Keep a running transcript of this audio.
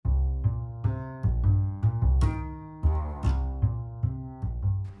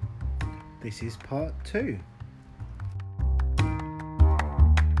This is part 2.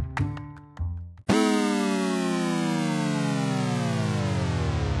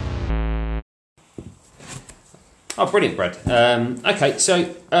 Oh, brilliant, Brad. Okay,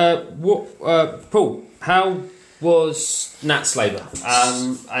 so Paul, how was Nat's labour?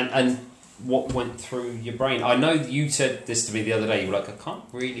 And what went through your brain? I know you said this to me the other day. You were like, I can't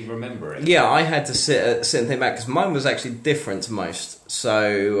really remember it. Yeah, I had to sit and think back because mine was actually different to most.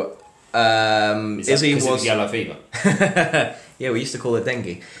 So Izzy was of yellow fever. Yeah, we used to call it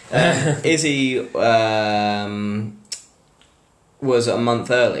dengue. Izzy was a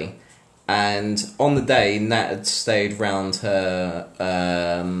month early, and on the day Nat had stayed round her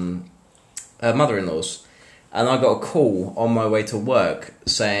mother-in-law's, and I got a call on my way to work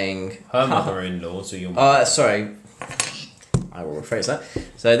saying Her mother-in-law's or your sorry, I will rephrase that.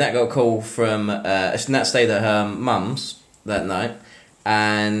 So Nat got a call from Nat stayed at her mum's that night,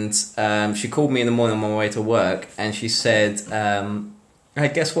 and she called me in the morning on my way to work, and she said, "Hey,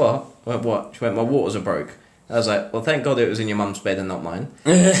 guess what? What?" She went, "My waters are broke." I was like, "Well, thank God it was in your mum's bed and not mine."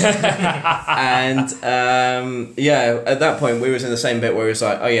 And yeah, at that point we was in the same bit where it was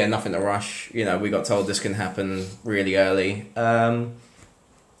like, "Oh yeah, nothing to rush." You know, we got told this can happen really early.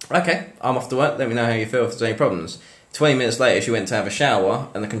 Okay, I'm off to work. Let me know how you feel if there's any problems. 20 minutes later, she went to have a shower,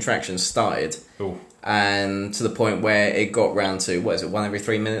 and the contractions started. Ooh. And to the point where it got round to, what is it, 1 every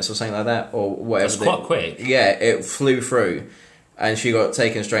 3 minutes or something like that, or whatever. That's quite quick. Yeah, it flew through, and she got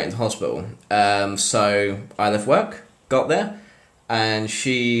taken straight into hospital. So I left work, got there, and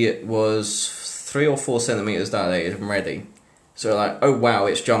she was 3 or 4 centimeters dilated and ready. So like, oh wow,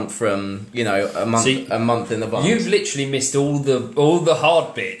 it's jumped from a month in advance. You've literally missed all the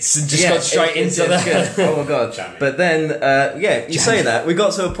hard bits and just got straight into that. Good. Oh my god! But then, you say that we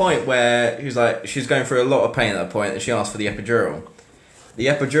got to a point where she's going through a lot of pain at that point, and she asked for the epidural. The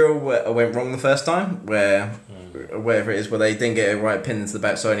epidural went wrong the first time, wherever it is, where they didn't get it right pinned into the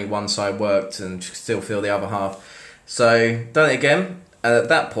back, so only one side worked, and she could still feel the other half. So done it again, and at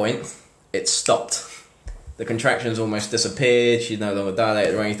that point, it stopped. The contractions almost disappeared. She no longer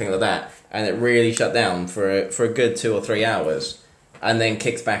dilated or anything like that, and it really shut down for a good 2 or 3 hours, and then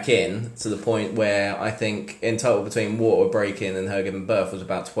kicked back in to the point where I think in total between water breaking and her giving birth was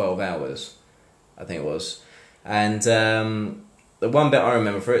about 12 hours, I think it was. And the one bit I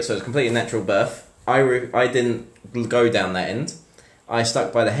remember for it, so it's completely natural birth. I didn't go down that end. I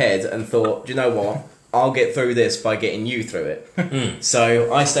stuck by the head and thought, do you know what? I'll get through this by getting you through it.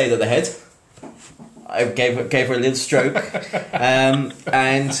 So I stayed at the head. I gave her a little stroke, and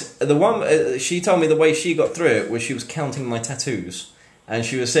the one she told me the way she got through it was she was counting my tattoos, and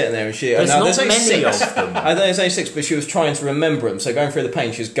she was sitting there and there's not many of them. I know there's only 6, but she was trying to remember them. So going through the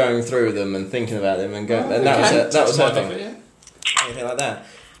pain, she was going through them and thinking about them and going. And that was her thing. Anything like that,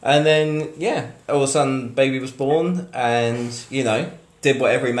 and then all of a sudden, baby was born, and did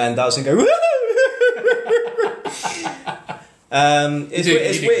what every man does and go.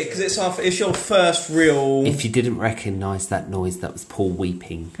 It's weird because it's your first real. If you didn't recognise that noise, that was Paul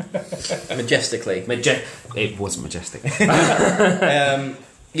weeping majestically. It wasn't majestic. It's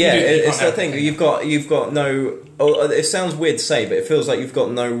the thing. You've got no. It sounds weird to say, but it feels like you've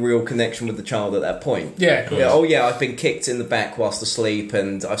got no real connection with the child at that point. Yeah. Cool. Oh yeah, I've been kicked in the back whilst asleep,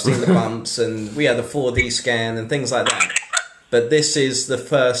 and I've seen the bumps, and we had a 4D scan and things like that. But this is the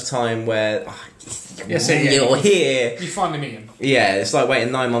first time where you're here. You finally meet him. Yeah, it's like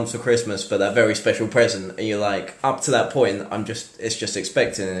waiting 9 months for Christmas for that very special present, and you're like, up to that point, it's just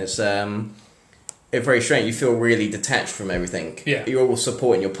expecting. It's very strange. You feel really detached from everything. Yeah, you're all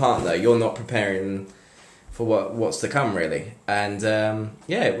supporting your partner. You're not preparing for what's to come, really. And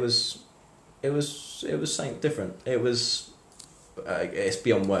it was something different. It was it's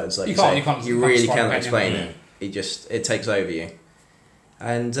beyond words. Like you really can't explain it. It takes over you,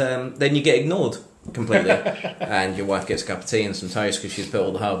 and then you get ignored completely, and your wife gets a cup of tea and some toast because she's put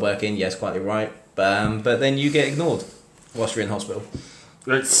all the hard work in. Yes, quite right, but then you get ignored whilst you're in hospital.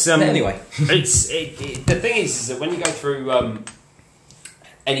 Anyway, the thing is that when you go through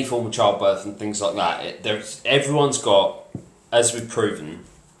any form of childbirth and things like that, everyone's got, as we've proven,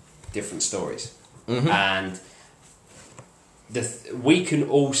 different stories, and. We can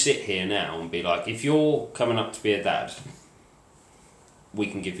all sit here now and be like, if you're coming up to be a dad, we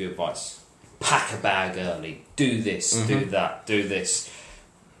can give you advice. Pack a bag early. Do this, do that, do this.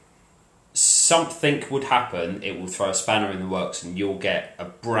 Something would happen, it will throw a spanner in the works and you'll get a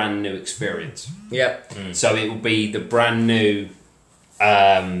brand new experience. Yep. So it will be the brand new...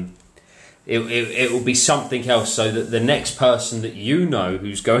 It will be something else, so that the next person that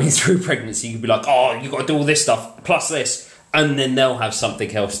who's going through pregnancy, you'll be like, oh, you've got to do all this stuff, plus this. and then they'll have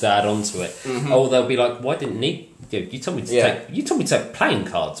something else to add on to it. Or they'll be like, "Why didn't need? You told me to take. You told me to take playing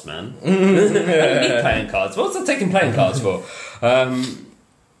cards, man. I don't need playing cards. What was I taking playing cards for?"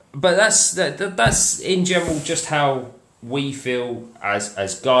 But that's in general just how we feel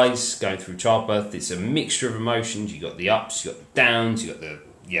as guys going through childbirth. It's a mixture of emotions. You got the ups, you got the downs, you got the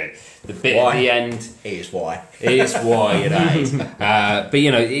bit at the end. It is why. It is why it is. But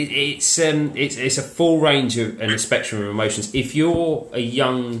it's a full range and a spectrum of emotions. If you're a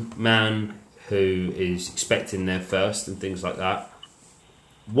young man who is expecting their first and things like that,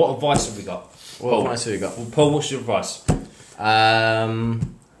 what advice have we got? What advice have we got? Well, Paul, what's your advice?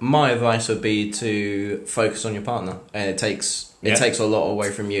 My advice would be to focus on your partner, and it takes a lot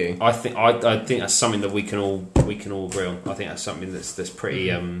away from you. I think that's something that we can all agree on. I think that's something that's pretty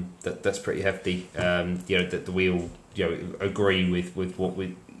that's pretty hefty. That we all agree with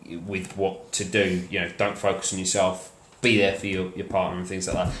what to do. Don't focus on yourself. Be there for your partner and things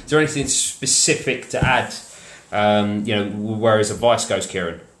like that. Is there anything specific to add? Where his advice goes,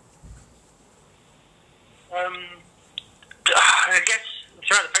 Kieran? I guess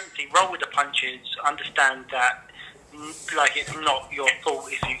throughout the pregnancy, roll with the punches. Understand that, it's not your fault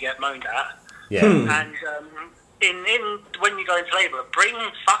if you get moaned at. Yeah. And in when you go into labour, bring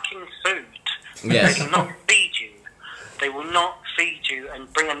fucking food. Yes. They will not feed you. They will not feed you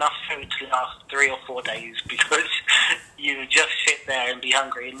and bring enough food to last 3 or 4 days because you just sit there and be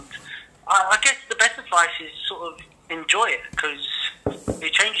hungry. And I guess the best advice is sort of enjoy it because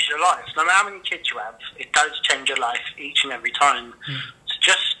it changes your life. No matter how many kids you have, it does change your life each and every time. So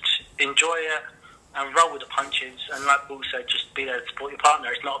just enjoy it and roll with the punches. And like Paul said, just be there to support your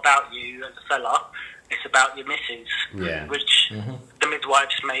partner. It's not about you as a fella. It's about your missus, which the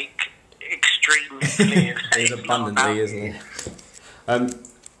midwives make extremely clear. It's abundantly, isn't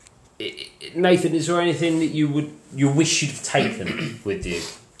it? Nathan, is there anything that you wish you'd have taken with you?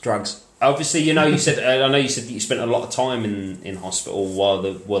 Drugs. Obviously, I know you said that you spent a lot of time in hospital while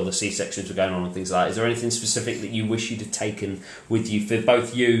the C-sections were going on and things like that. Is there anything specific that you wish you'd have taken with you for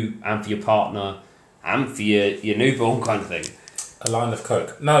both you and for your partner and for your newborn kind of thing? A line of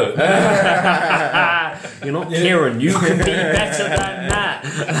coke. No. You're not Kieran. You can be better than that.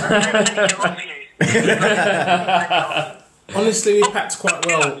 Honestly, we packed quite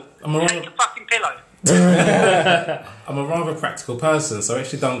well. Take a fucking pillow. I'm a rather practical person, so I've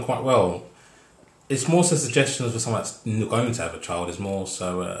actually done quite well. It's more so suggestions for someone that's going to have a child. It's more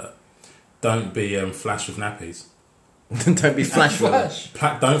so don't be flash with nappies. Don't be flash with it.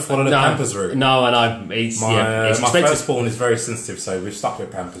 Don't follow the Pampers route. No, I know. My firstborn is very sensitive, so we've stuck with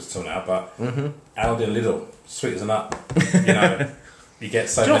Pampers till now. But Aldi and Lidl, sweet as a nut. You get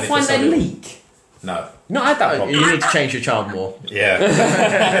so many. Do you not find they leak? No. Not had that problem. You need to change your child more.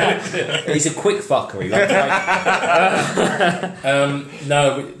 Yeah. He's a quick fucker.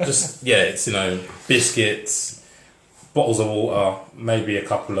 It's biscuits, bottles of water, maybe a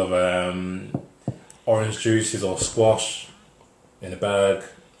couple of orange juices or squash in a bag.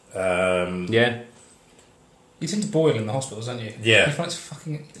 You tend to boil in the hospitals, don't you? Yeah. You find it's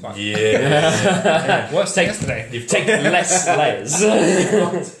fucking... Worse than yesterday. You've taken less layers.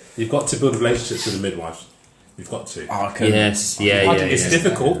 You've got to build relationships with the midwives. You've got to. Yes, It's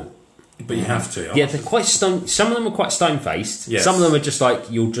difficult, but you have to. Yeah, they're quite stone. Some of them are quite stone-faced. Yes. Some of them are just like,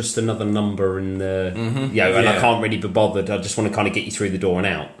 you're just another number in the... and I can't really be bothered. I just want to kind of get you through the door and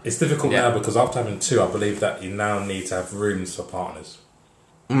out. It's difficult now because after having 2, I believe that you now need to have rooms for partners.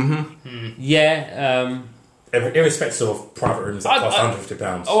 Yeah. Irrespective of private rooms that cost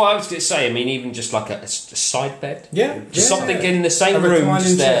 £150. Oh, I was going to say, I mean, even just like a side bed. Yeah. Just something in the same room,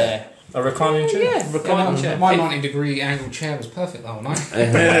 just there. A reclining chair? Yeah, reclining chair. My 90-degree angled chair was perfect the whole night.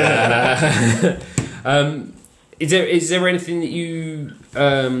 Is there anything that you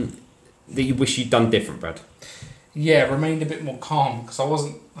wish you'd done different, Brad? Yeah, remained a bit more calm because I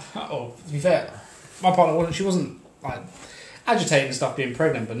wasn't. To be fair, my partner wasn't like agitated and stuff being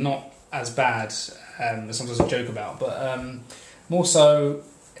pregnant, but not as bad as sometimes I joke about. But more so,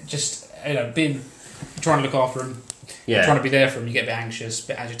 just trying to look after him. Yeah. Trying to be there for him, you get a bit anxious, a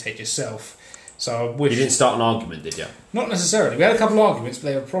bit agitated yourself. So I wish... You didn't start an argument, did you? Not necessarily. We had a couple of arguments, but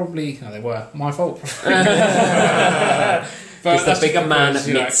they were probably... No, they were my fault. But the bigger man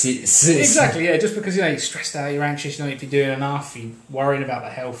admits it. Exactly, yeah. Just because, you're stressed out, you're anxious, if you're doing enough, you're worrying about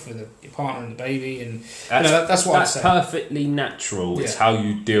the health of your partner and the baby, and that's what I'd say. That's perfectly natural. It's how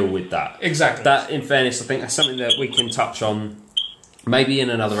you deal with that. Exactly. That, in fairness, I think that's something that we can touch on maybe in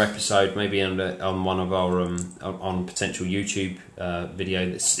another episode, maybe on one of our on potential YouTube video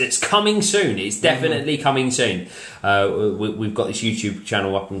it's coming soon. It's definitely coming soon. We've got this YouTube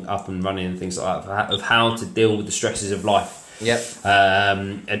channel up and running and things like that of how to deal with the stresses of life. Yep.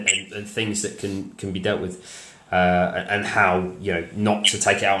 And things that can be dealt with. And how not to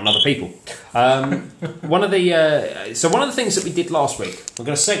take it out on other people. One of the things that we did last week, we're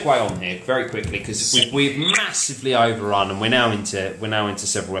going to segue on here very quickly because we've massively overrun and we're now into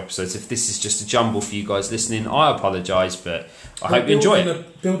several episodes. If this is just a jumble for you guys listening, I apologise, but I hope you enjoy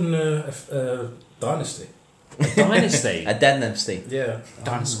it. Building a dynasty. A dynasty. A dynasty. Yeah.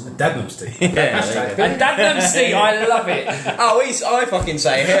 Dinosaur. A dynasty. Yeah. A dynasty. I love it. Oh, I fucking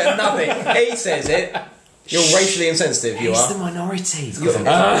say it. Nothing. He says it. You're racially insensitive, you He's are. the minority. That's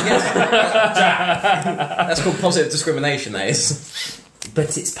called positive discrimination, that is.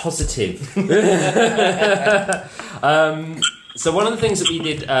 But it's positive. So one of the things that we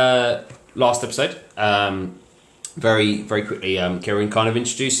did last episode, very, very quickly, Kieran kind of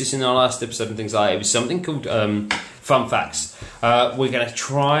introduced this in our last episode and things like that. It was something called Fun Facts. We're going to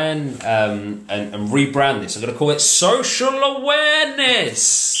try and rebrand this. I'm going to call it Social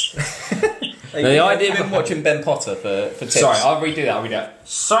Awareness. The idea. I've been watching Ben Potter for tips. Sorry, I'll redo that.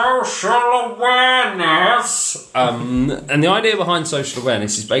 Social awareness. And the idea behind social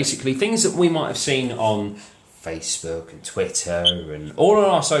awareness is basically things that we might have seen on Facebook and Twitter and all of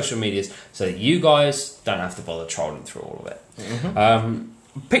our social medias, so that you guys don't have to bother trolling through all of it. Mm-hmm.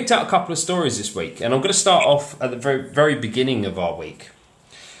 Picked out a couple of stories this week, and I'm going to start off at the very, very beginning of our week.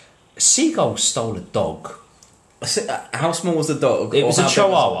 A seagull stole a dog. How small was the dog? It was a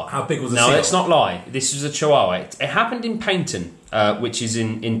chihuahua. How big was the No, seagull? let's not lie. This was a chihuahua. It happened in Paignton, which is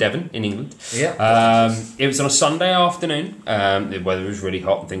in Devon, in England. Yeah. It was on a Sunday afternoon. The weather was really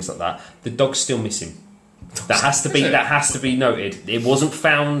hot and things like that. The dog's still missing. That has to be noted. It wasn't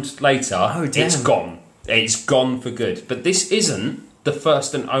found later. Oh, damn. It's gone. It's gone for good. But this isn't the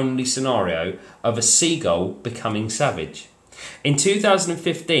first and only scenario of a seagull becoming savage. In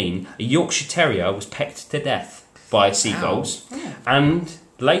 2015, a Yorkshire Terrier was pecked to death by seagulls. Ow. And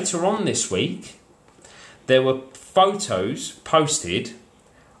later on this week, there were photos posted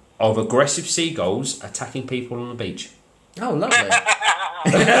of aggressive seagulls attacking people on the beach. Oh, lovely.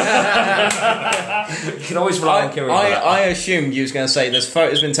 You can always rely on Kieran. I assumed you was going to say there's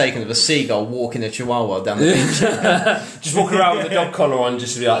photos been taken of a seagull walking a chihuahua down the beach. Just walking around with a dog collar on,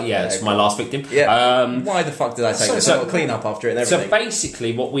 just to be like, yeah, it's my last victim. Yeah. Why the fuck did I take this? so- I've got to clean up after it and everything. So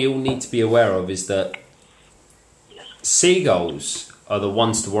basically, what we all need to be aware of is that seagulls are the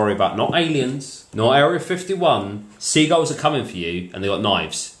ones to worry about, not aliens, not Area 51. Seagulls are coming for you, and they got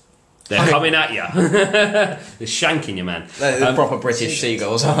knives. They're coming at you. They're shanking you, man. They're proper British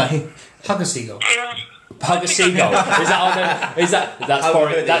seagulls, are they? Hug a seagull. Hug a seagull. That's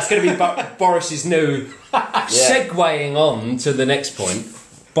Boris, that's going to be Boris's new segueing on to the next point.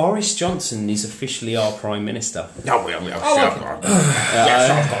 Boris Johnson is officially our Prime Minister. And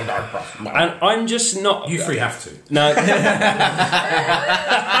I'm just not... You three have to. No.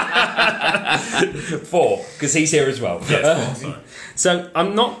 4, because he's here as well. So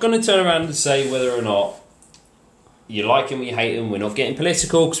I'm not going to turn around and say whether or not you like him or you hate him. We're not getting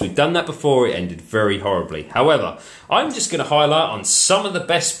political because we've done that before. It ended very horribly. However, I'm just going to highlight on some of the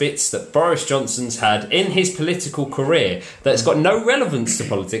best bits that Boris Johnson's had in his political career that's got no relevance to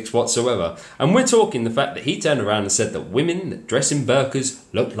politics whatsoever. And we're talking the fact that he turned around and said that women that dress in burqas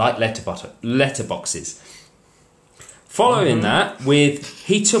look like letterboxes. Following that,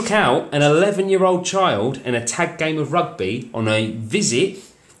 he took out an 11-year-old child in a tag game of rugby on a visit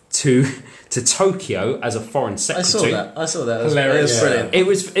to Tokyo as a foreign secretary. I saw that. Hilarious. It was brilliant.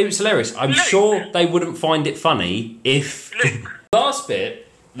 It was hilarious. I'm sure they wouldn't find it funny if... Last bit,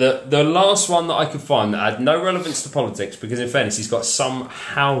 the last one that I could find that had no relevance to politics, because in fairness, he's got some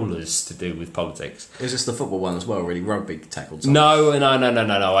howlers to do with politics. Is this the football one as well, really? Rugby tackled? No.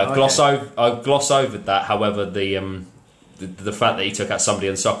 I gloss over that. However, the fact that he took out somebody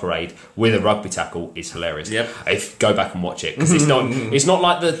on Soccer Aid with a rugby tackle is hilarious. Yep. Go back and watch it, because it's not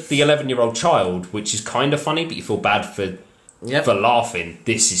like the 11-year-old child, which is kind of funny, but you feel bad for laughing.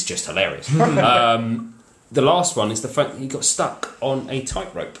 This is just hilarious. The last one is the fact that he got stuck on a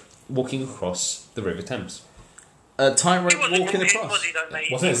tightrope walking across the River Thames. A tightrope walking across?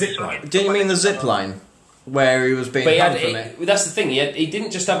 Wasn't it a zip line? Do you mean the zip line? Where he was being hung from it? That's the thing. He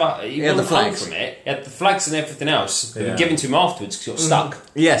didn't just have he had the wasn't hung flags. from it. He had the flags and everything else. They Yeah. were given to him afterwards because he got stuck.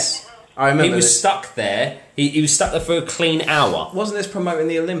 Yes, I remember. He was this. stuck there. He was stuck there for a clean hour. Wasn't this promoting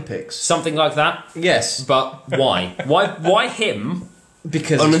the Olympics? Something like that. Yes. But why? Why him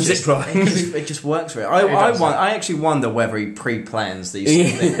Because on a it's just- zip line. it just works for it. I actually wonder whether he pre-plans these he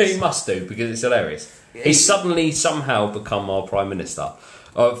things. must do, because it's hilarious. He's suddenly somehow become our Prime Minister.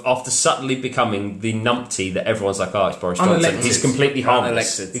 After suddenly becoming the numpty that everyone's like, oh, it's Boris Johnson. Unelected. He's completely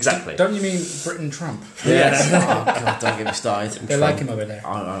harmless. Unelected. Exactly. Don't you mean Britain Trump? Yes. Oh God, don't get me started. They like him over there.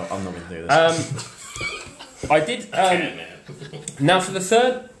 I'm not going to do this. I did. Now for the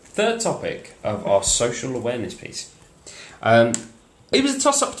third topic of our social awareness piece. It was a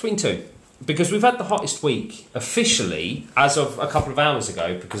toss-up between two, because we've had the hottest week officially as of a couple of hours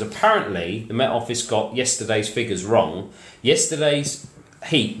ago, because apparently the Met Office got yesterday's figures wrong. Yesterday's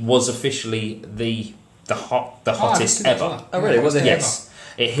heat was officially the hottest ever. Oh, really? Was it? Yes.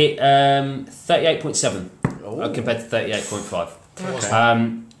 It hit 38.7 compared to 38.5.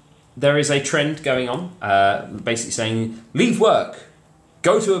 Okay. There is a trend going on, basically saying, leave work,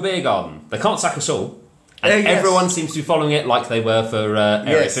 go to a beer garden. They can't sack us all. And Yes. everyone seems to be following it like they were for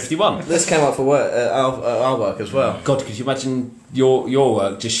Area Yes. 51. This came up for work, our work as well. God, could you imagine your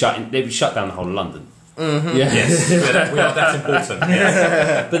work just they would shut down the whole of London. Mm-hmm. Yeah. Yes, we are that important.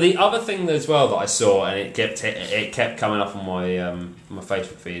 Yes. But the other thing as well that I saw, and it kept coming up on my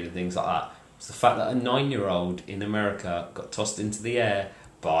Facebook feed and things like that, was the fact that a 9-year-old in America got tossed into the air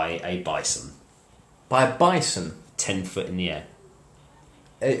by a bison, By a bison. 10 foot in the air.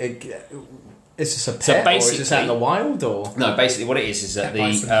 Is this a pet, So or is this basically- out in the wild, or? No, basically what it is that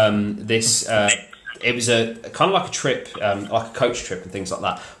it was a kind of like a trip, like a coach trip and things like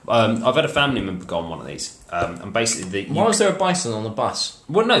that. I've had a family member go on one of these, and basically Why was there a bison on the bus?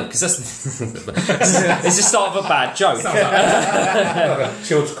 well, no, because that's it's the start of a bad joke.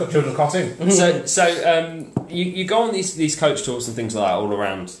 Children's cartoon. So you go on these coach tours and things like that all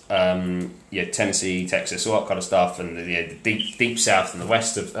around Tennessee, Texas, all that kind of stuff, and the deep south and the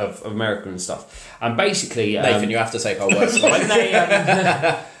west of America and stuff. And basically, Nathan, you have to take our word.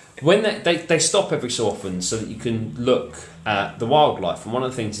 when they stop every so often so that you can look at the wildlife, and one of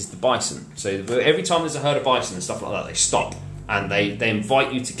the things is the bison. So every time there's a herd of bison and stuff like that, they stop and they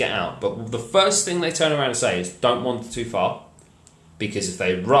invite you to get out. But the first thing they turn around and say is, don't wander too far, because if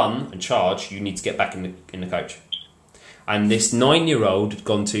they run and charge, you need to get back in the coach. And this 9-year-old had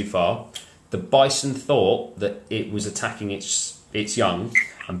gone too far. The bison thought that it was attacking its young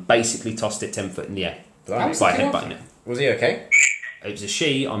and basically tossed it 10 foot in the air by headbutting it. Was he okay? It was a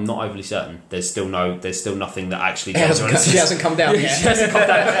she. I'm not overly certain. There's still nothing that actually goes on. She hasn't come down yet. She hasn't come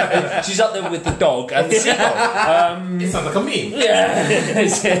down. She's up there with the dog and the seagull. It sounds like a meme. Yeah.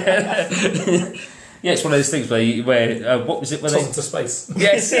 Yeah, it's one of those things where what was it? Where Toss into space.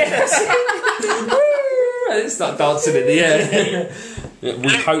 Yes. It's like dancing in the air. We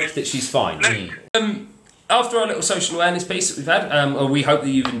hope that she's fine. After our little social awareness piece that we've had, we hope that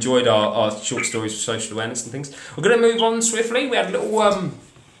you've enjoyed our short stories of social awareness and things. We're going to move on swiftly. We had a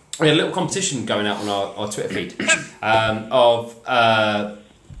little competition going out on our Twitter feed of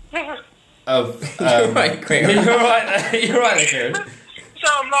You're right, Craig. You're right there, Kieran. So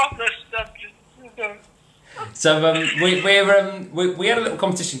I'm laughing at stuff. So we had a little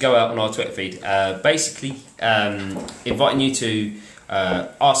competition go out on our Twitter feed, basically inviting you to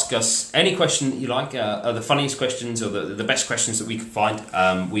ask us any question that you like, the funniest questions or the best questions that we could find.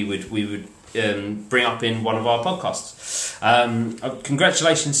 We would bring up in one of our podcasts.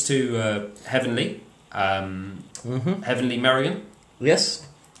 Congratulations to Heavenly, Heavenly Marion. Yes,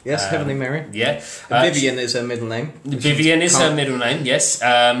 Heavenly Mary. Yeah, Vivian is her middle name. Vivian is her middle name. Yes,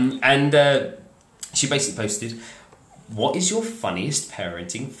 and she basically posted, "What is your funniest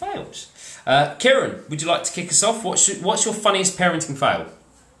parenting fails?" Kieran, would you like to kick us off? What's your funniest parenting fail?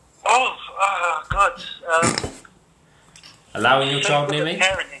 Oh God. Allowing your child near me?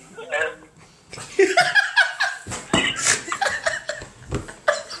 Parenting.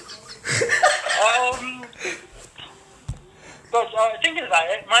 But thinking about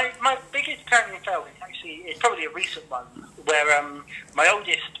it, my biggest parenting fail is probably a recent one, where my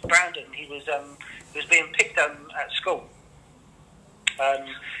oldest Brandon, he was being picked on at school, and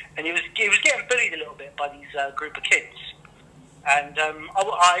he was getting bullied a little bit by these group of kids. And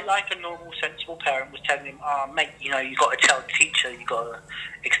I, like a normal, sensible parent, was telling him, mate, you got to tell the teacher, you got to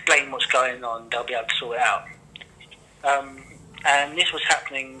explain what's going on, they'll be able to sort it out. And this was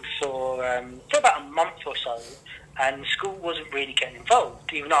happening for about a month or so, and school wasn't really getting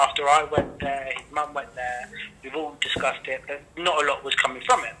involved. Even after I went there, his mum went there, we've all discussed it, but not a lot was coming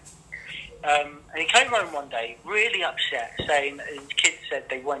from it. And he came home one day really upset, saying that his kids said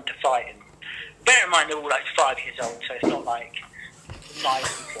they weren't to fight him. Bear in mind they're all like 5 years old, so it's not like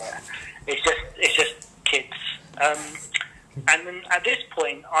nice. It's just kids. And then at this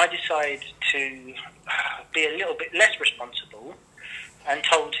point, I decided to be a little bit less responsible and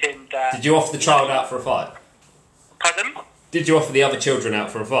told him that... Did you offer the child out for a fight? Pardon? Did you offer the other children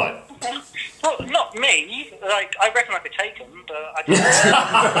out for a fight? Well, not me. Like, I reckon I could take him, but I didn't.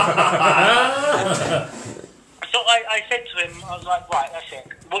 So I said to him, I was like, right, that's it.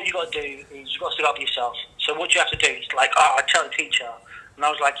 What you got to do is you've got to stick up for yourself. So what do you have to do? He's like, I tell the teacher. And I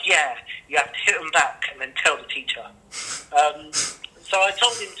was like, yeah, you have to hit them back and then tell the teacher. So I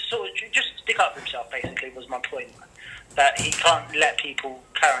told him to sort of just stick up for himself, basically, was my point. That he can't let people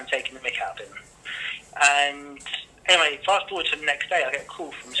carry on taking the mick out of him. And anyway, fast forward to the next day, I get a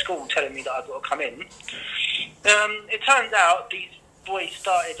call from school telling me that I've got to come in. It turns out these boys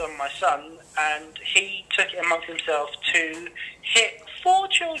started on my son, and he took it amongst himself to hit 4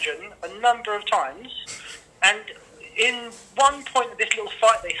 children a number of times. And in one point of this little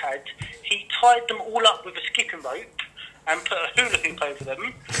fight they had, he tied them all up with a skipping rope and put a hula hoop over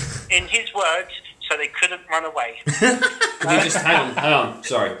them, in his words, so they couldn't run away. Can you just hang on?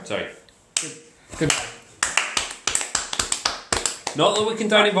 Sorry. Good. Not that we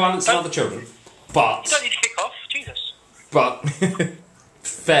condone violence on other children, but... You don't need to kick off, Jesus. But...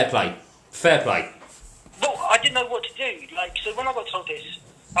 fair play. Well, I didn't know what to do. Like, so when I got told this,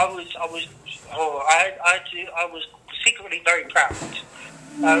 I was secretly very proud.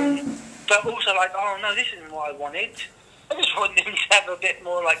 But also like, oh no, this isn't what I wanted. I just wanted him to have a bit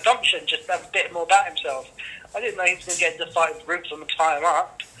more like gumption, just have a bit more about himself. I didn't know he was going to get into a fight with Rubes and tie him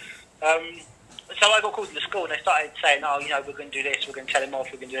up. So I got called into school and they started saying, oh, you know, we're going to do this, we're going to tell him off,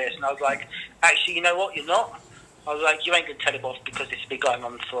 we're going to do this. And I was like, actually, you know what, you're not. I was like, you ain't going to tell him off because this has been going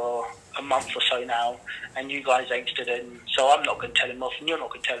on for a month or so now, and you guys ain't stood in, so I'm not going to tell him off, and you're not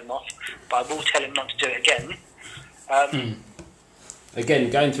going to tell him off, but I will tell him not to do it again. Again,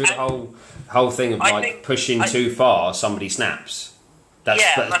 going through the whole thing of like pushing too far, somebody snaps.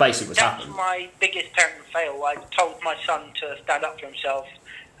 That's basically what's happened. That's my biggest parenting fail. I told my son to stand up for himself,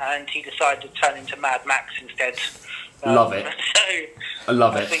 and he decided to turn into Mad Max instead. Love it. So I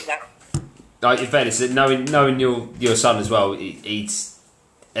love it. I think that... In fairness, knowing your son as well, he's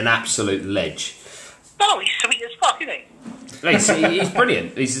an absolute ledge. Oh, he's sweet as fuck, isn't he? He's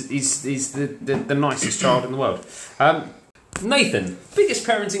brilliant. He's the nicest child in the world. Nathan, biggest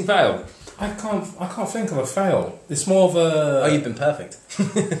parenting fail. I can't think of a fail. It's more of a... Oh, you've been perfect.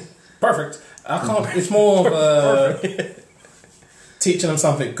 Perfect. It's more of a... teaching them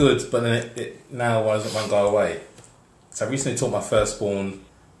something good, but then it now won't go away. So I recently taught my firstborn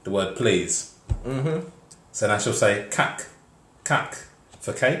the word please. Mm-hmm. So now she'll say cack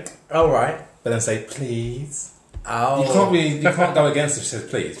for cake. Oh, right. But then say please. Oh. You can't go against if she says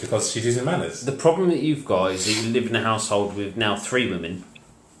please because she's using manners. The problem that you've got is that you live in a household with now 3 women.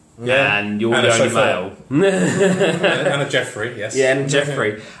 Yeah. And you're the only male. And a Jeffrey, yes. Yeah, and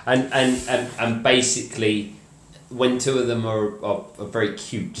Jeffrey. And basically, when 2 of them are very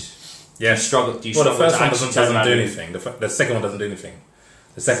cute, yeah. do you struggle the first one doesn't do anything. anything. The second one doesn't do anything.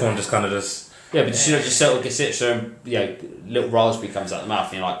 The second one just kind of just... Yeah, but she just sort of sits there and, little raspberry comes out the mouth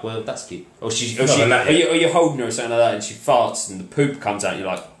and you're like, well, that's cute. Or you're holding her or something like that and she farts and the poop comes out and you're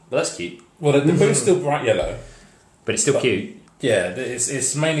like, well, that's cute. Well, the poop's still bright yellow. But it's still cute. Yeah,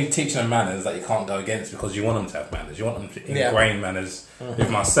 it's mainly teaching them manners that you can't go against because you want them to have manners. You want them to ingrain manners. Mm-hmm. With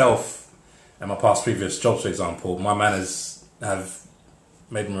myself and my past previous jobs, for example, my manners have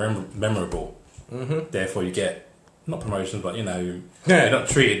made them memorable. Mm-hmm. Therefore, you get... not promotions, but you're not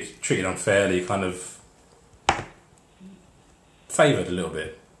treated unfairly, kind of favoured a little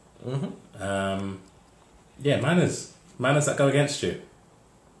bit. Mm-hmm. Manners that go against you.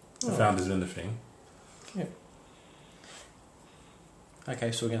 I found has been the thing. Yeah.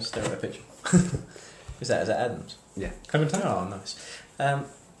 Okay, so we're going to stare at a picture. Is that Adams? Yeah. Clementine? Oh, nice.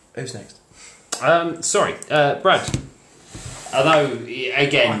 Who's next? Sorry, Brad. I know.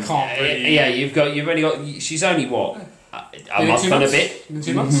 Again, I can't really... you've only got. She's only what a month and a bit.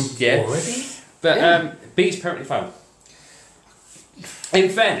 2 months. Yeah. Already? But biggest parenting fail. In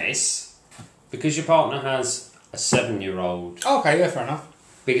fairness, because your partner has a 7-year-old. Okay, yeah, fair enough.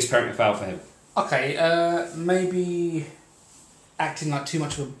 Biggest parenting fail for him. Okay, maybe acting like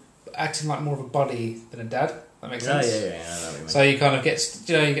more of a buddy than a dad. That makes sense. Yeah. I know what you mean. So you kind of get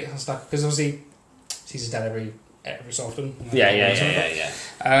stuck because obviously sees his dad every so often. Yeah.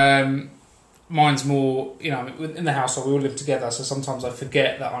 Mine's more, in the household we all live together, so sometimes I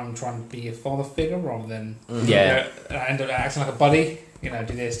forget that I'm trying to be a father figure rather than I end up acting like a buddy. Do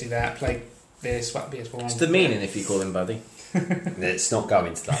this, do that, play this, what PS4. It's demeaning if you call him buddy. Let's not go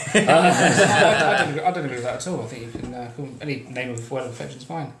into that. I don't agree with that at all. I think you can call any name of word of affection is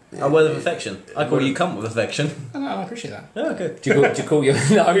fine. A word of affection. I call you cunt with affection. No, I appreciate that. Oh, good. Do you call you?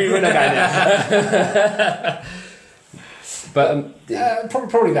 No, we're not going there. But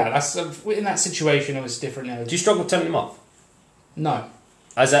Probably that. That's in that situation. It was different. do you struggle turning them off? No.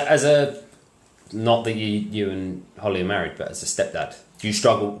 As a not that you and Holly are married, but as a stepdad, do you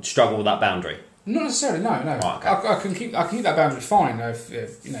struggle with that boundary? Not necessarily. No. Right, okay. I can keep that boundary fine. If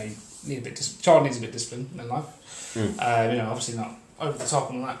you need a bit. Child needs a bit of discipline in life. Obviously not over the top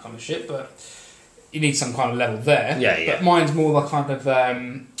and all that kind of shit, but you need some kind of level there. Yeah. But mine's more like kind of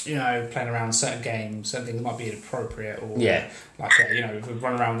playing around certain games, certain things that might be inappropriate, or if we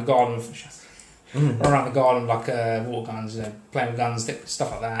run around the garden with run around the garden with water guns, playing with guns,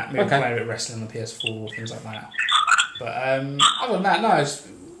 stuff like that. Maybe playing a bit of wrestling on the PS4, things like that. But other than that,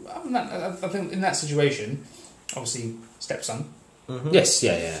 I think in that situation, obviously stepson. Mm-hmm. Yes,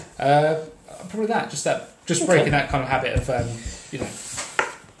 yeah. Probably just breaking that kind of habit of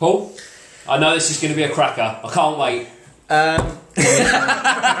Paul, I know this is going to be a cracker. I can't wait. That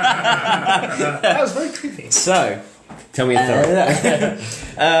was very creepy. So, tell me a story.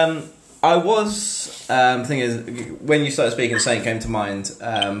 I was thinking when you started speaking, something came to mind,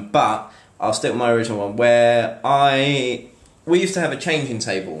 but I'll stick with my original one where we used to have a changing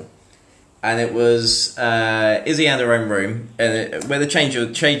table, and it was Izzy had her own room, and where the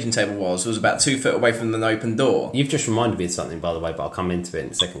changing table was about 2 foot away from an open door. You've just reminded me of something, by the way, but I'll come into it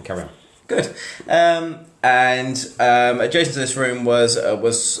in a second. Carry on. Good. And adjacent to this room was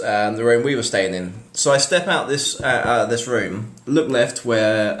the room we were staying in. So I step out this room, look left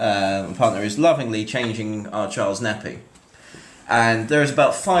where my partner is lovingly changing our child's nappy, and there is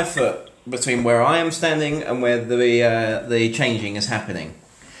about 5 foot between where I am standing and where the changing is happening.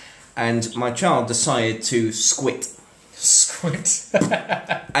 And my child decided to squit. Squint.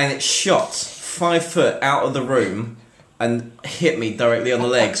 And it shot 5 foot out of the room and hit me directly on the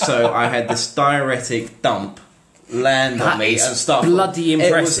leg. So I had this diuretic dump land on me and start. Bloody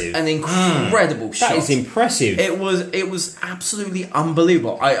impressive. It was an incredible shot. That is impressive. It was absolutely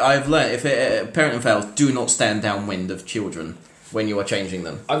unbelievable. I've learned if parenting fails, do not stand downwind of children when you are changing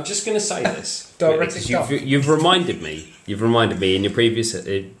them. I'm just going to say this. Diuretic You've reminded me in your previous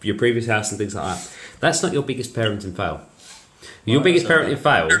house and things like that. That's not your biggest parenting fail. Your biggest parenting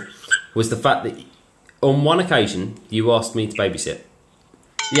fail was the fact that on one occasion you asked me to babysit.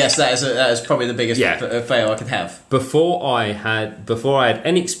 Yes, that is probably the biggest fail I could have. Before I had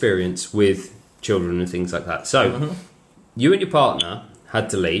any experience with children and things like that. So you and your partner had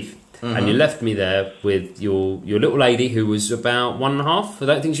to leave. And you left me there with your little lady who was about 1.5. I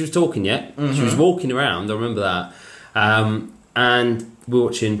don't think she was talking yet. She was walking around, I remember that. And we were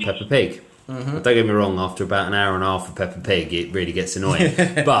watching Peppa Pig. Don't get me wrong, after about an hour and a half of Peppa Pig, it really gets annoying.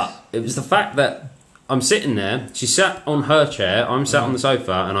 But it was the fact that I'm sitting there, she sat on her chair, I'm sat on the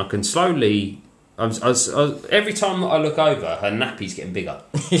sofa, and I can slowly... every time that I look over, her nappy's getting bigger.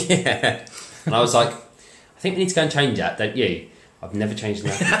 Yeah. And I was like, I think we need to go and change that, don't you? I've never changed a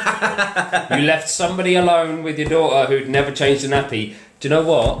nappy. You left somebody alone with your daughter who'd never changed a nappy. Do you know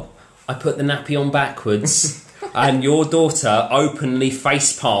what? I put the nappy on backwards and your daughter openly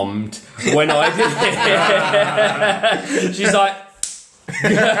face-palmed when I did it. She's like...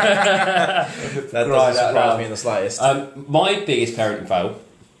 That doesn't surprise me in the slightest. My biggest parenting fail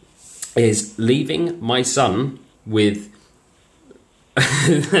is leaving my son with...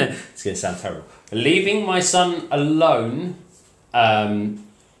 It's going to sound terrible. Leaving my son alone...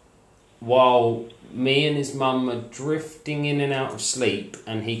 while me and his mum are drifting in and out of sleep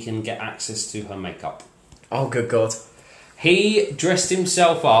and he can get access to her makeup. Oh, good God. He dressed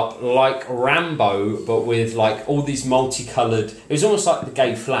himself up like Rambo, but with like all these multicoloured... It was almost like the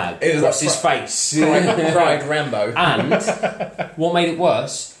gay flag across his face. Pride Rambo. And what made it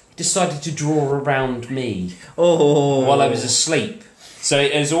worse, he decided to draw around me while I was asleep. So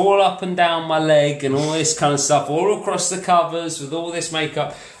it was all up and down my leg and all this kind of stuff, all across the covers with all this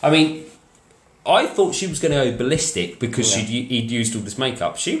makeup. I mean, I thought she was going to go ballistic because he'd used all this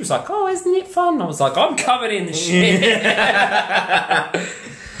makeup. She was like, "Oh, isn't it fun?" I was like, "I'm covered in the shit."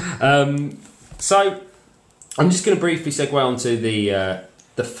 So I'm just going to briefly segue on to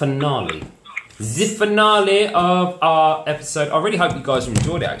the finale. The finale of our episode. I really hope you guys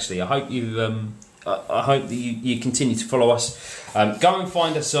enjoyed it, actually. I hope you've... I hope that you continue to follow us. Go and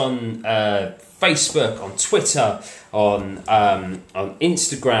find us on Facebook, on Twitter, on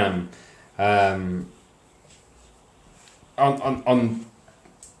Instagram, on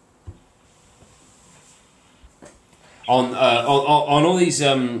all these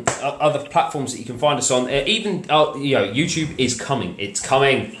other platforms that you can find us on. Even YouTube is coming. It's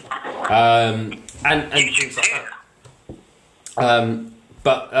coming. And YouTube's like that.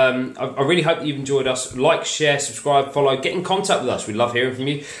 But I really hope that you've enjoyed us. Like, share, subscribe, follow, get in contact with us. We love hearing from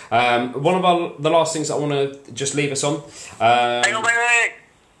you. One of the last things that I want to just leave us on. Hang on, wait.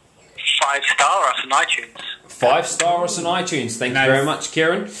 5-star us on iTunes. 5-star us on iTunes. Thank you very much,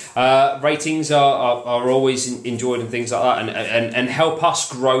 Kieran. Ratings are always enjoyed and things like that, and help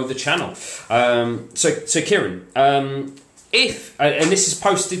us grow the channel. So Kieran, if and this is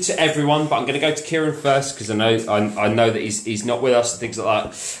posted to everyone, but I'm going to go to Kieran first because I know that he's not with us and things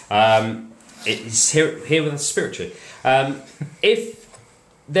like that. He's here with us spiritually. If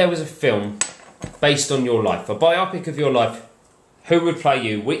there was a film based on your life, a biopic of your life, who would play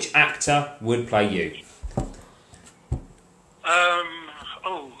you? Which actor would play you?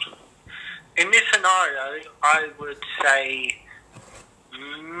 In this scenario, I would say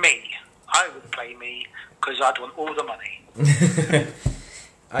me. I would play me because I'd want all the money. Okay.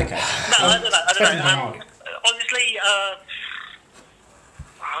 No, I don't know. Honestly, oh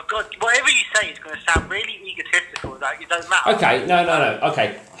God, whatever you say is going to sound really egotistical. Like it don't matter. Okay, no.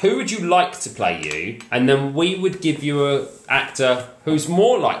 Okay, who would you like to play you? And then we would give you an actor who's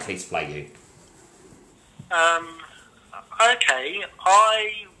more likely to play you. Okay,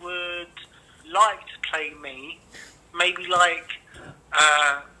 I would like to play me. Maybe like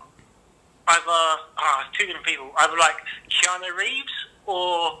either two different people. Either like Keanu Reeves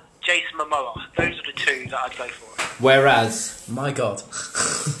or Jason Momoa. Those are the two that I'd go for. Whereas, My God.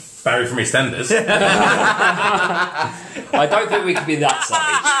 Barry from EastEnders. I don't think we could be that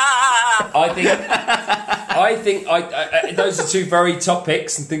savage. I think those are two very top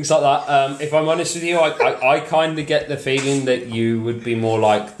picks and things like that. If I'm honest with you, I kind of get the feeling that you would be more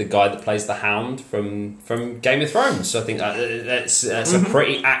like the guy that plays the Hound from Game of Thrones. So I think that's a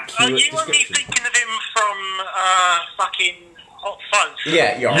pretty accurate you want me description. thinking of him from fucking Hot Fuzz?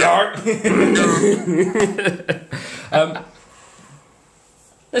 Yeah, you're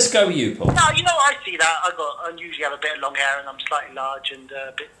Let's go with you, Paul. No, you know I see that. I usually have a bit of long hair and I'm slightly large and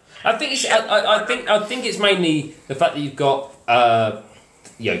a bit. I think it's. I think it's mainly the fact that you've got.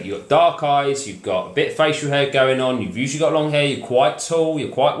 You've got dark eyes. You've got a bit of facial hair going on. You've usually got long hair. You're quite tall.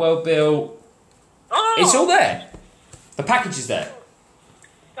 You're quite well built. Oh. It's all there. The package is there.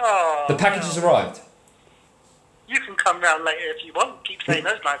 Oh, The package has arrived. You can come round later if you want. Keep saying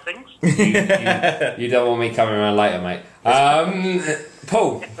those nice things. You don't want me coming around later, mate.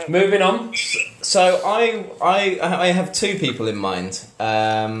 Paul, moving on. So I have two people in mind,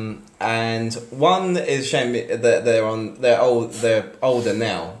 and one is shame that they're older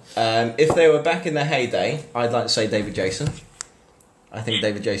now. If they were back in their heyday, I'd like to say David Jason. I think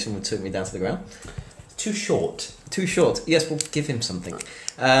David Jason would took me down to the ground. Too short. Too short. Yes, we'll give him something.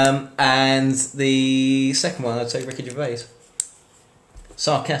 And the second one, I'd say Ricky Gervais.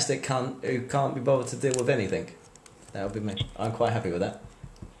 Sarcastic cunt who can't be bothered to deal with anything. That would be me. I'm quite happy with that.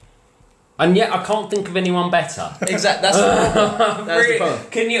 And yet I can't think of anyone better. Exactly. That's the problem. That's Really? the problem.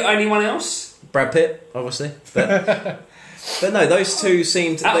 Can you? Anyone else? Brad Pitt, obviously. But no, those two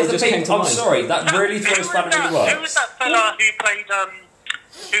seemed... They just came to I'm mind. sorry, that really throws spanner in the works. Who was that fella who played...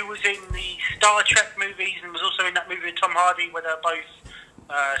 who was in the Star Trek movies and was also in that movie with Tom Hardy where they're both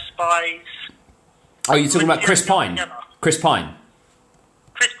spies? Oh, you're talking about Chris Pine? Chris Pine.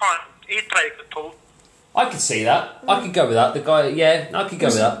 Chris Pine. He'd play a good Paul. I could see that. I could go with that. The guy, yeah, I could go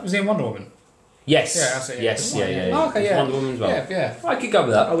with that. Was he in Wonder Woman? Yes. Yeah, that's it, yeah. Yes, yeah. Oh, okay, yeah. Wonder Woman as well. Yeah. I could go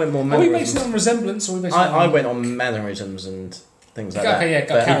with that. I went more Are we mannerisms. basing it on resemblance or are we basing it on... I went on mannerisms and things like Okay, that.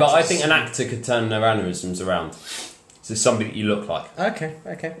 yeah, But I think an actor could turn their mannerisms around. So somebody that you look like. Okay,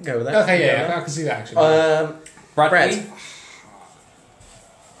 go with that. Okay, yeah, Go I can see that actually. with Brad. Brad.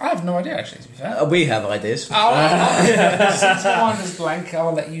 I have no idea actually, to be fair. that. We have ideas. Since my mind is blank,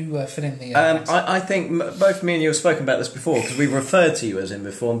 I'll let you fill in the... I think both me and you have spoken about this before because we referred to you as him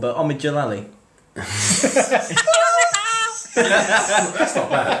before, but Omid Jalali. That's not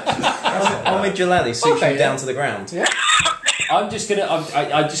bad. Omid Jalali suits Okay, you down to the ground. Yeah. I'm just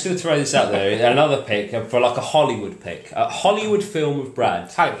gonna throw this out there. Another pick for like a Hollywood pick. A Hollywood film with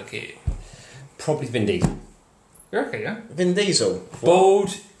Brad. Tyler Key. Probably Vin Diesel. Okay, yeah. Vin Diesel.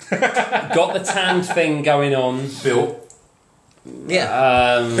 Bald. Got the tanned thing going on. Built.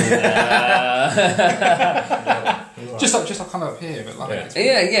 Yeah. Just like kind of up here, but like...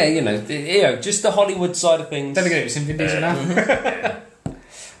 Yeah. Just the Hollywood side of things. Then again, it's in Vin Diesel now.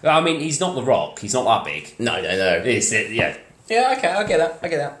 I mean, he's not The Rock. He's not that big. No. Yeah. Yeah, okay, I get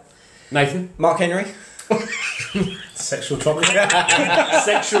that. Nathan? Mark Henry. Sexual chocolate.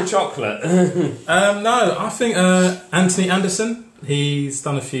 Sexual chocolate. No, I think Anthony Anderson. He's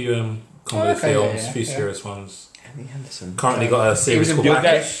done a few comedy films, a few serious ones. Anthony Anderson. Currently got a series called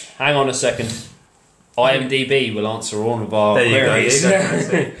Blackish. Hang on a second. IMDb will answer all of our There you go, queries.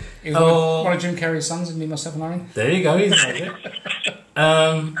 He was one of Jim Carrey's sons in Me, Myself and Irene. There you go, he's made it.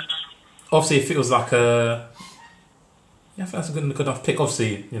 Obviously, if it was like a... Yeah, I think that's a good enough pick.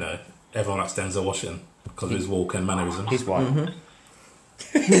 Obviously, you know, everyone likes Denzel Washington because of his walk and mannerisms. He's white.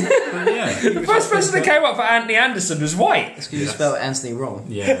 Yeah. The first person that came up for Anthony Anderson was white. Because you spelled Anthony wrong.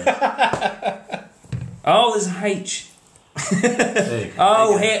 Yeah. Oh, there's a H. There you go.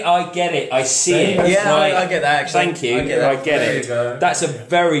 Oh, here, I get it. I see it. Yeah, Right. I get that, actually. Thank you. I get that. I get There it. you go. That's a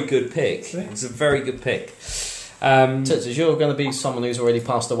very good pick. It's a very good pick. Toots, you're going to be someone who's already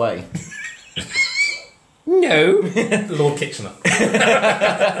passed away. No. Lord Kitchener.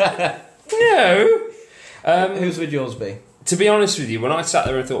 No. Whose would yours be? To be honest with you, when I sat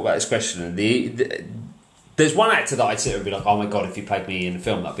there and thought about this question, there's one actor that I'd sit there and be like, oh my god, if he played me in a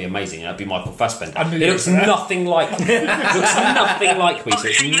film, that'd be amazing. And that'd be Michael Fassbender. I knew It you looks were gonna say that. nothing like me. It looks nothing like me, so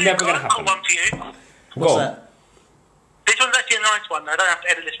it's never going to I've got happen. one for you. Go What's on. that? This one's actually a nice one. I don't have to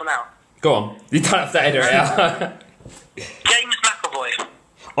edit this one out. Go on. You don't have to edit it out. James McAvoy.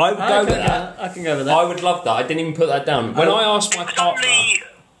 I would go with that. I can go with that. I would love that. I didn't even put that down. When I asked my partner... I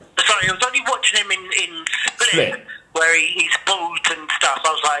was only watching him in Split, Split. where he's bald and stuff. I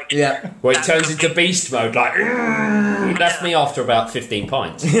was like, Yeah. Where he turns into beast mode, like... That's me after about 15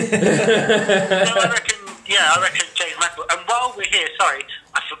 pints. So I reckon James McAvoy. And while we're here, sorry,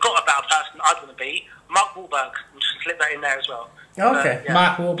 I forgot about a person I'd want to be. Mark Wahlberg. I'm just going to slip that in there as well. Okay.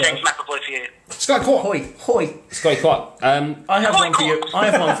 Mark Wahlberg. James McAvoy for you. Scott Court. Hoi. It's quite quiet. I have one for you. I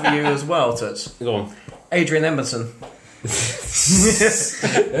have one for you as well, Toots. Go on. Adrian Edmondson.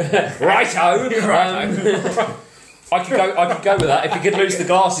 Righto. I could go with that. If you could lose the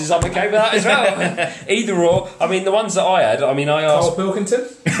glasses, I'm okay with that as well. Either or. I mean, the ones that I had, I asked... Carl Pilkington?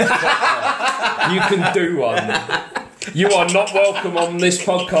 You can do one. You are not welcome on this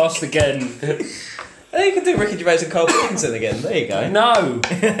podcast again. Hey, you can do Ricky Gervais and Carl Pilkington again. There you go. No,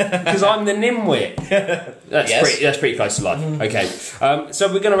 because I'm the nimwit. That's Yes. pretty close to life. Okay, so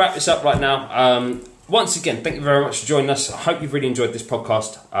we're going to wrap this up right now. Once again, thank you very much for joining us. I hope you've really enjoyed this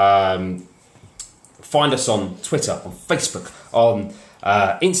podcast. Find us on Twitter, on Facebook, on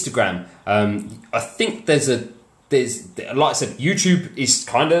Instagram. I think there's like I said, YouTube is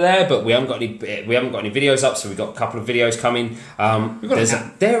kind of there, but we haven't got any videos up. So we've got a couple of videos coming.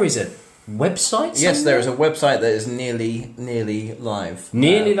 There is a website. Yes, there is a website that is nearly live.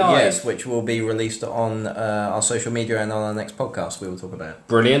 Nearly live. Yes, which will be released on our social media and on our next podcast. We will talk about.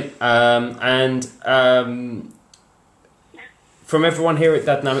 Brilliant. From everyone here at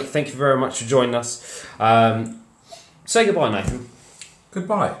Dadnamic, thank you very much for joining us. Say goodbye, Nathan.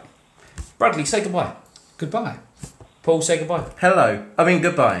 Goodbye. Bradley, say goodbye. Goodbye. Paul, say goodbye. Hello. I mean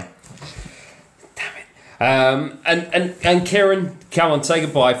goodbye. And Kieran, come on, say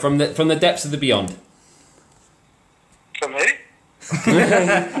goodbye from the depths of the beyond. From who?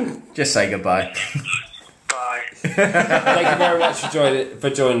 Just say goodbye. Bye. Thank you very much for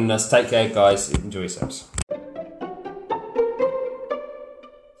joining us. Take care, guys. Enjoy yourselves.